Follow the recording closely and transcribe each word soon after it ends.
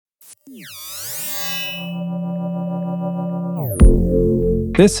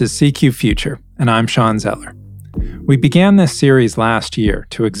This is CQ Future, and I'm Sean Zeller. We began this series last year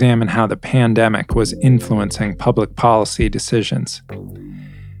to examine how the pandemic was influencing public policy decisions.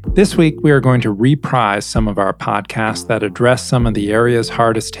 This week, we are going to reprise some of our podcasts that address some of the areas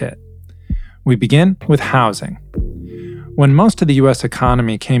hardest hit. We begin with housing. When most of the U.S.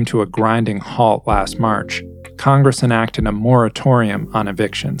 economy came to a grinding halt last March, Congress enacted a moratorium on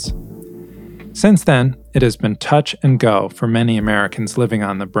evictions. Since then, it has been touch and go for many Americans living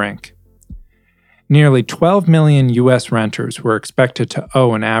on the brink. Nearly 12 million U.S. renters were expected to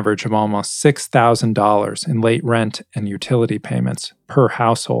owe an average of almost $6,000 in late rent and utility payments per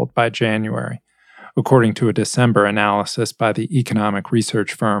household by January, according to a December analysis by the economic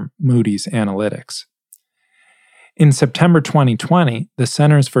research firm Moody's Analytics. In September 2020, the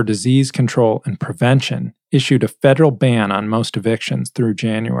Centers for Disease Control and Prevention issued a federal ban on most evictions through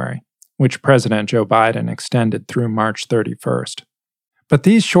January, which President Joe Biden extended through March 31st. But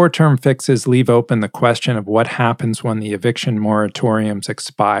these short-term fixes leave open the question of what happens when the eviction moratoriums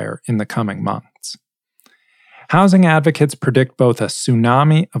expire in the coming months. Housing advocates predict both a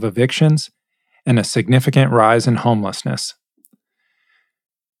tsunami of evictions and a significant rise in homelessness.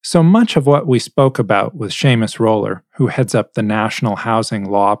 So much of what we spoke about with Seamus Roller, who heads up the National Housing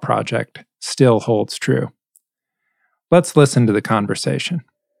Law Project, still holds true. Let's listen to the conversation.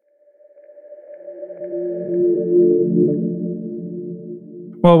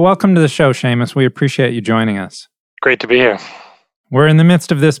 Well, welcome to the show, Seamus. We appreciate you joining us. Great to be here. We're in the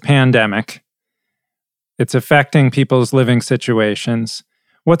midst of this pandemic. It's affecting people's living situations.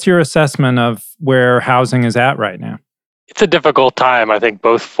 What's your assessment of where housing is at right now? It's a difficult time, I think,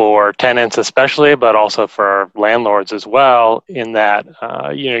 both for tenants especially, but also for landlords as well, in that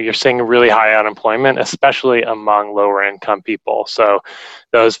you're seeing really high unemployment, especially among lower income people. So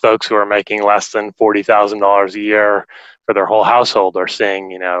those folks who are making less than $40,000 a year for their whole household are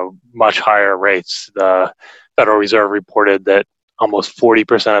seeing, much higher rates. The Federal Reserve reported that almost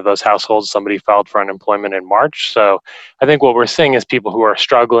 40% of those households, somebody filed for unemployment in March. So I think what we're seeing is people who are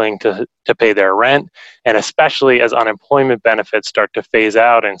struggling to pay their rent, and especially as unemployment benefits start to phase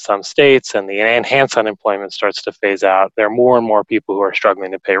out in some states and the enhanced unemployment starts to phase out, there are more and more people who are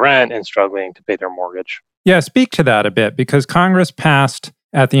struggling to pay rent and struggling to pay their mortgage. Yeah, speak to that a bit, because Congress passed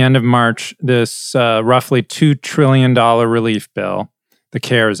at the end of March this roughly $2 trillion relief bill, the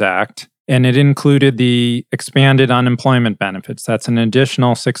CARES Act. And it included the expanded unemployment benefits. That's an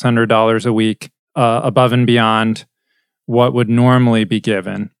additional $600 a week above and beyond what would normally be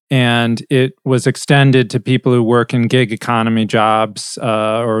given. And it was extended to people who work in gig economy jobs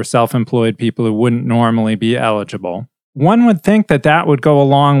or self-employed people who wouldn't normally be eligible. One would think that that would go a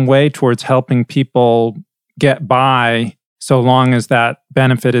long way towards helping people get by so long as that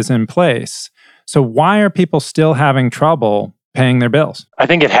benefit is in place. So why are people still having trouble paying their bills? I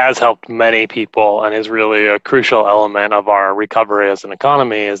think it has helped many people and is really a crucial element of our recovery as an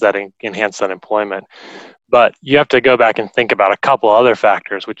economy, is that enhanced unemployment. But you have to go back and think about a couple other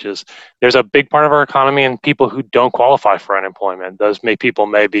factors, which is there's a big part of our economy and people who don't qualify for unemployment. Those people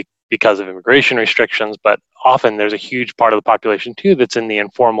may be because of immigration restrictions, but often there's a huge part of the population too that's in the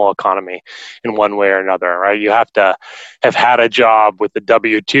informal economy in one way or another, right? You have to have had a job with the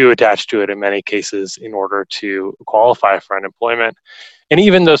W-2 attached to it in many cases in order to qualify for unemployment. And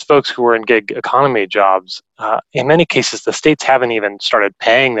even those folks who are in gig economy jobs, in many cases, the states haven't even started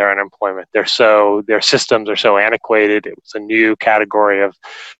paying their unemployment. Their systems are so antiquated. It was a new category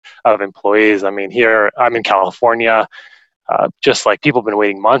of employees. I mean, here, I'm in California. Just like people have been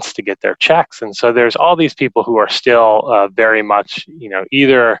waiting months to get their checks. And so there's all these people who are still very much,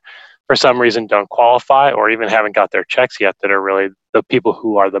 either for some reason don't qualify or even haven't got their checks yet, that are really the people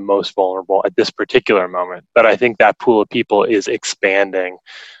who are the most vulnerable at this particular moment. But I think that pool of people is expanding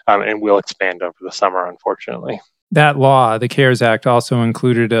and will expand over the summer, unfortunately. That law, the CARES Act, also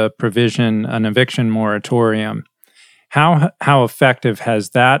included a provision, an eviction moratorium. How effective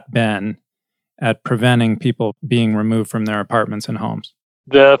has that been at preventing people being removed from their apartments and homes?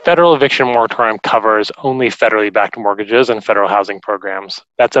 The federal eviction moratorium covers only federally backed mortgages and federal housing programs.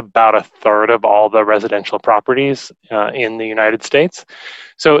 That's about a third of all the residential properties in the United States.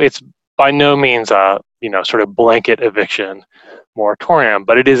 So it's by no means a sort of blanket eviction moratorium,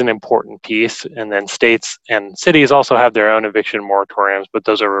 but it is an important piece. And then states and cities also have their own eviction moratoriums, but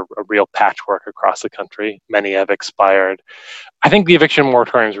those are a real patchwork across the country. Many have expired. I think the eviction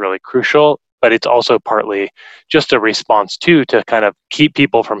moratorium is really crucial, but it's also partly just a response to kind of keep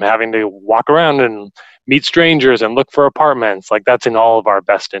people from having to walk around and meet strangers and look for apartments. Like, that's in all of our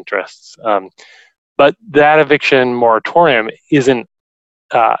best interests. But that eviction moratorium isn't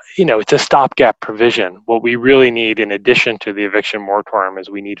it's a stopgap provision. What we really need, in addition to the eviction moratorium, is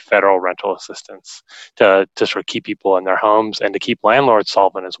we need federal rental assistance to sort of keep people in their homes and to keep landlords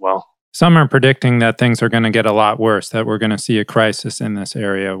solvent as well. Some are predicting that things are going to get a lot worse, that we're going to see a crisis in this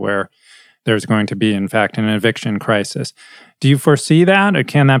area where there's going to be, in fact, an eviction crisis. Do you foresee that, or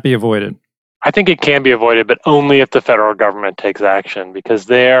can that be avoided? I think it can be avoided, but only if the federal government takes action, because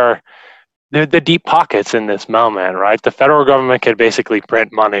they're the deep pockets in this moment, right? The federal government can basically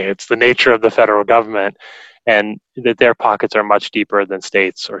print money. It's the nature of the federal government, and that their pockets are much deeper than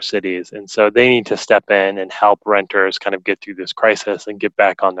states or cities. And so they need to step in and help renters kind of get through this crisis and get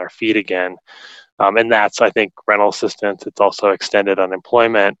back on their feet again. And that's, I think, rental assistance. It's also extended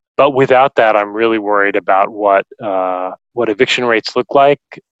unemployment. But without that, I'm really worried about what eviction rates look like.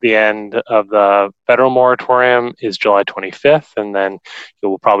 The end of the federal moratorium is July 25th, and then you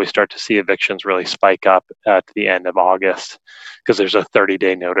will probably start to see evictions really spike up at the end of August, because there's a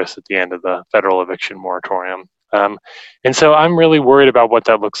 30-day notice at the end of the federal eviction moratorium. And so I'm really worried about what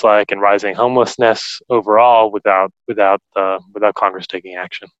that looks like and rising homelessness overall without Congress taking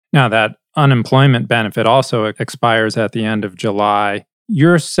action. Now, that unemployment benefit also expires at the end of July.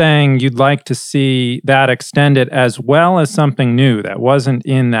 You're saying you'd like to see that extended as well as something new that wasn't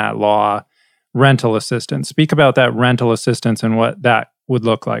in that law, rental assistance. Speak about that rental assistance and what that would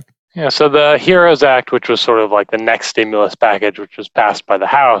look like. Yeah, so the HEROES Act, which was sort of like the next stimulus package, which was passed by the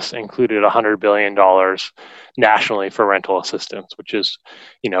House, included $100 billion nationally for rental assistance, which is,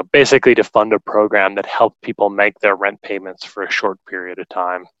 basically to fund a program that helped people make their rent payments for a short period of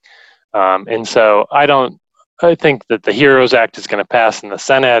time. And so I think that the HEROES Act is going to pass in the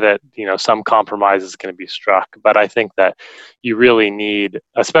Senate. Some compromise is going to be struck, but I think that you really need,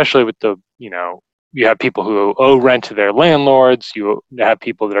 especially with you have people who owe rent to their landlords, you have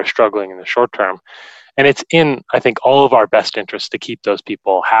people that are struggling in the short term. And it's in, I think, all of our best interests to keep those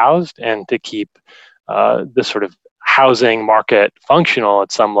people housed and to keep the sort of housing market functional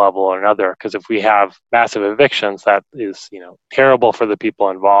at some level or another. Because if we have massive evictions, that is, terrible for the people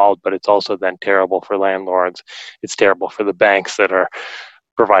involved, but it's also then terrible for landlords. It's terrible for the banks that are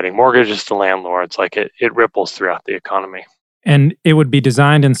providing mortgages to landlords. Like it ripples throughout the economy. And it would be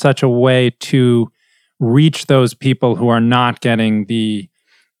designed in such a way to reach those people who are not getting the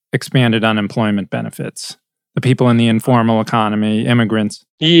expanded unemployment benefits, the people in the informal economy, immigrants.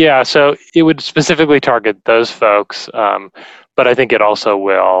 Yeah, so it would specifically target those folks, but I think it also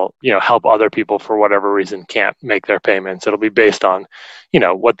will, help other people for whatever reason can't make their payments. It'll be based on,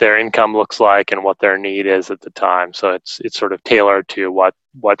 what their income looks like and what their need is at the time. So it's sort of tailored to what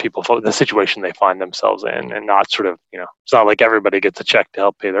people, the situation they find themselves in, and not sort of, it's not like everybody gets a check to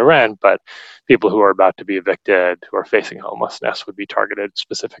help pay their rent, but people who are about to be evicted, who are facing homelessness, would be targeted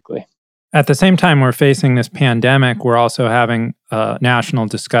specifically. At the same time we're facing this pandemic, we're also having a national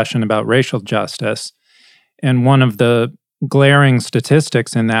discussion about racial justice. And one of the glaring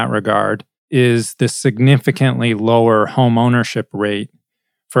statistics in that regard is the significantly lower home ownership rate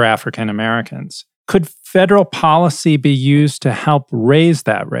for African Americans. Could federal policy be used to help raise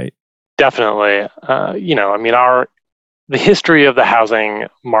that rate? Definitely. The history of the housing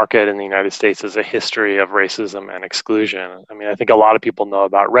market in the United States is a history of racism and exclusion. I think a lot of people know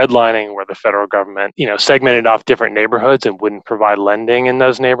about redlining, where the federal government, segmented off different neighborhoods and wouldn't provide lending in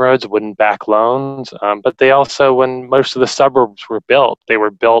those neighborhoods, wouldn't back loans. But they also, when most of the suburbs were built, they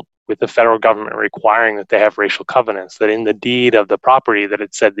were built with the federal government requiring that they have racial covenants, that in the deed of the property that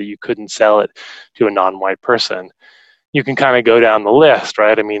it said that you couldn't sell it to a non-white person. You can kind of go down the list,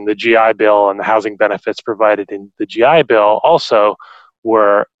 right? The GI Bill and the housing benefits provided in the GI Bill also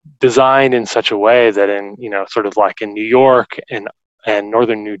were designed in such a way that in, sort of like in New York and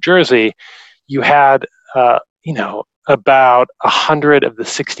northern New Jersey, you had, about 100 of the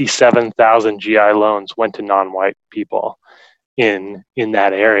 67,000 GI loans went to non-white people in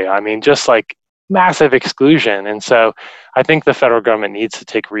that area. Just like massive exclusion. And so I think the federal government needs to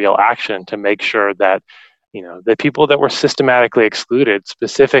take real action to make sure that the people that were systematically excluded,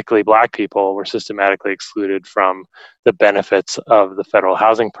 specifically Black people, were systematically excluded from the benefits of the federal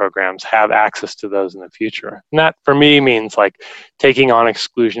housing programs, have access to those in the future. And that, for me, means like taking on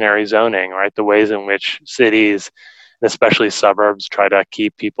exclusionary zoning, right? The ways in which cities, and especially suburbs, try to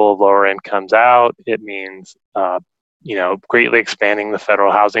keep people of lower incomes out. It means, greatly expanding the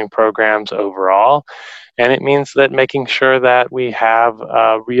federal housing programs overall. And it means that making sure that we have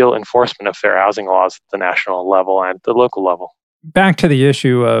real enforcement of fair housing laws at the national level and the local level. Back to the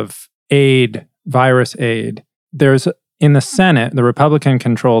issue of aid, virus aid. There's, in the Senate, the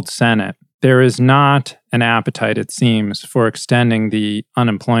Republican-controlled Senate, there is not an appetite, it seems, for extending the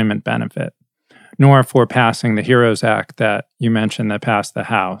unemployment benefit. nor for passing the HEROES Act that you mentioned that passed the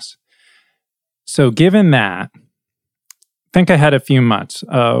House. So given that, think ahead a few months.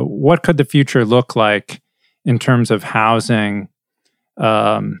 What could the future look like in terms of housing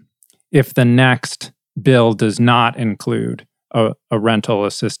if the next bill does not include a rental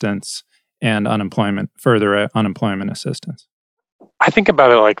assistance and further unemployment assistance? I think about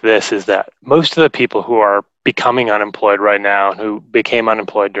it like this, is that most of the people who are becoming unemployed right now, who became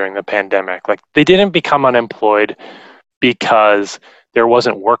unemployed during the pandemic, like they didn't become unemployed because there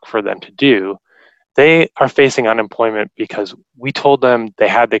wasn't work for them to do. They are facing unemployment because we told them they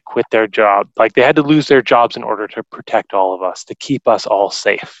had to quit their job, like they had to lose their jobs in order to protect all of us, to keep us all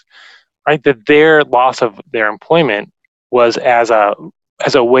safe, right? That their loss of their employment was as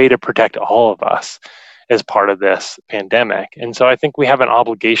a way to protect all of us as part of this pandemic. And so I think we have an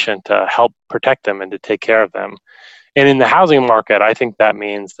obligation to help protect them and to take care of them. And in the housing market, I think that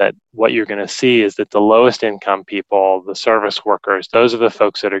means that what you're going to see is that the lowest income people, the service workers, those are the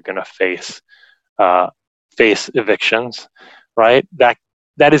folks that are going to face evictions, right?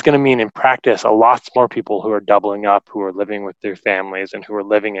 That is going to mean in practice a lot more people who are doubling up, who are living with their families and who are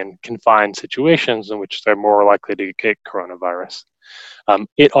living in confined situations in which they're more likely to get coronavirus.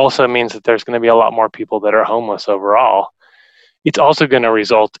 It also means that there's going to be a lot more people that are homeless overall. It's also going to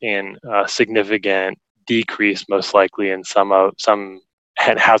result in a significant decrease, most likely, in some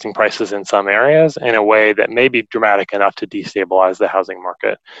housing prices in some areas in a way that may be dramatic enough to destabilize the housing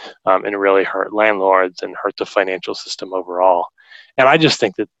market and really hurt landlords and hurt the financial system overall. And I just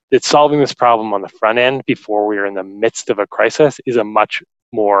think that solving this problem on the front end before we are in the midst of a crisis is a much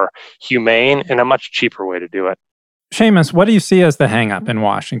more humane and a much cheaper way to do it. Seamus, what do you see as the hang-up in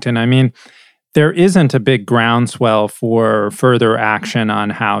Washington? I mean, there isn't a big groundswell for further action on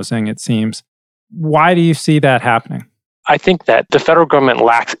housing, it seems. Why do you see that happening? I think that the federal government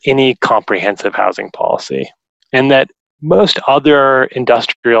lacks any comprehensive housing policy, and that most other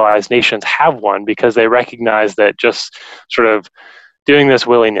industrialized nations have one because they recognize that just sort of doing this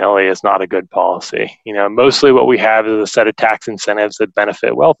willy-nilly is not a good policy. Mostly what we have is a set of tax incentives that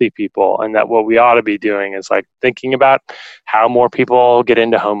benefit wealthy people, and that what we ought to be doing is like thinking about how more people get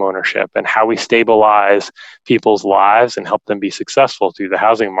into home ownership and how we stabilize people's lives and help them be successful through the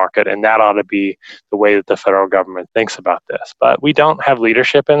housing market. And that ought to be the way that the federal government thinks about this. But we don't have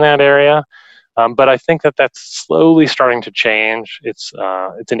leadership in that area. But I think that that's slowly starting to change. It's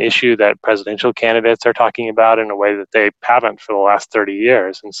an issue that presidential candidates are talking about in a way that they haven't for the last 30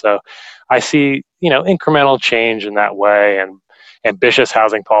 years. And so I see, incremental change in that way and ambitious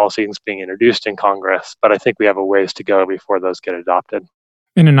housing policies being introduced in Congress. But I think we have a ways to go before those get adopted.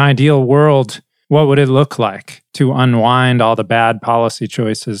 In an ideal world, what would it look like to unwind all the bad policy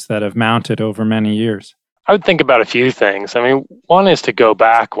choices that have mounted over many years? I would think about a few things. I mean, one is to go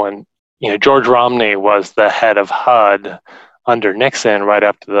back when George Romney was the head of HUD under Nixon right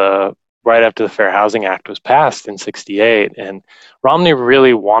after the Fair Housing Act was passed in '68. And Romney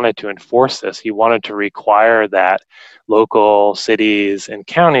really wanted to enforce this. He wanted to require that local cities and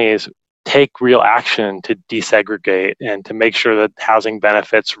counties take real action to desegregate and to make sure that housing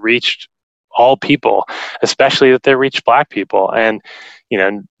benefits reached all people, especially that they reached Black people. And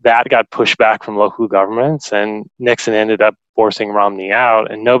that got pushed back from local governments, and Nixon ended up forcing Romney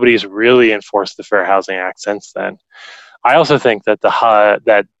out, and nobody's really enforced the Fair Housing Act since then. I also think that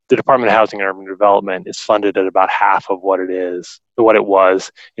the Department of Housing and Urban Development is funded at about half of what it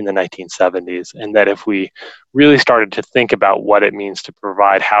was in the 1970s, and that if we really started to think about what it means to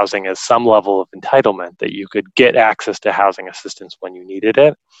provide housing as some level of entitlement, that you could get access to housing assistance when you needed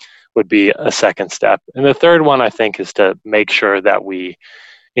it, would be a second step. And the third one, I think, is to make sure that we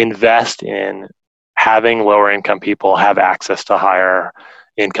invest in having lower income people have access to higher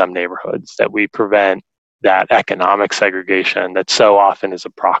income neighborhoods, that we prevent that economic segregation that so often is a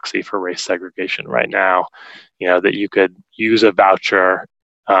proxy for race segregation right now. That you could use a voucher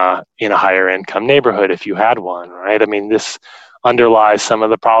in a higher income neighborhood if you had one, right? I mean, this underlies some of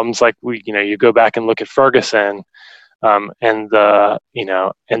the problems. Like you go back and look at Ferguson, and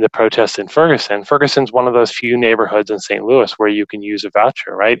the protests in Ferguson. Ferguson's one of those few neighborhoods in St. Louis where you can use a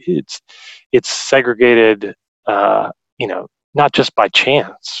voucher, right? It's segregated, not just by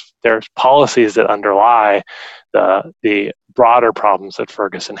chance. There's policies that underlie the broader problems that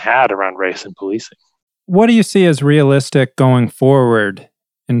Ferguson had around race and policing. What do you see as realistic going forward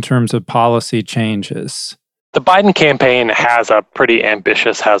in terms of policy changes? The Biden campaign has a pretty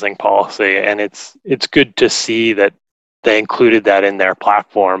ambitious housing policy, and it's good to see that they included that in their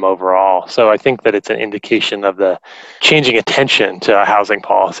platform overall. So I think that it's an indication of the changing attention to housing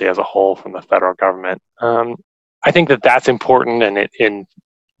policy as a whole from the federal government. I think that that's important, and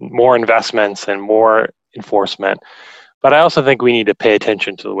more investments and more enforcement. But I also think we need to pay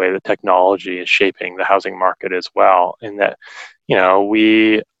attention to the way that technology is shaping the housing market as well, in that,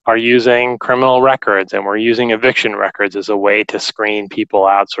 we are using criminal records and we're using eviction records as a way to screen people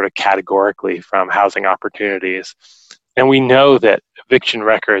out sort of categorically from housing opportunities. And we know that eviction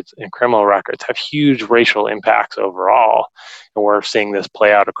records and criminal records have huge racial impacts overall. And we're seeing this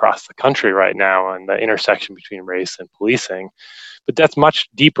play out across the country right now and the intersection between race and policing. But that's much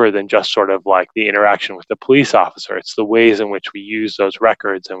deeper than just sort of like the interaction with the police officer. It's the ways in which we use those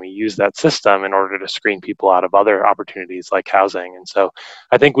records and we use that system in order to screen people out of other opportunities like housing. And so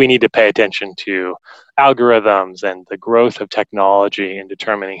I think we need to pay attention to algorithms and the growth of technology in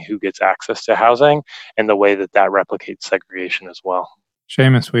determining who gets access to housing and the way that that replicates segregation as well.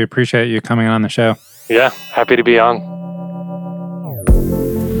 Seamus, we appreciate you coming on the show. Yeah, happy to be on.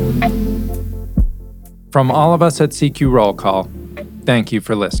 From all of us at CQ Roll Call, thank you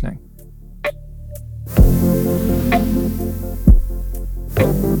for listening.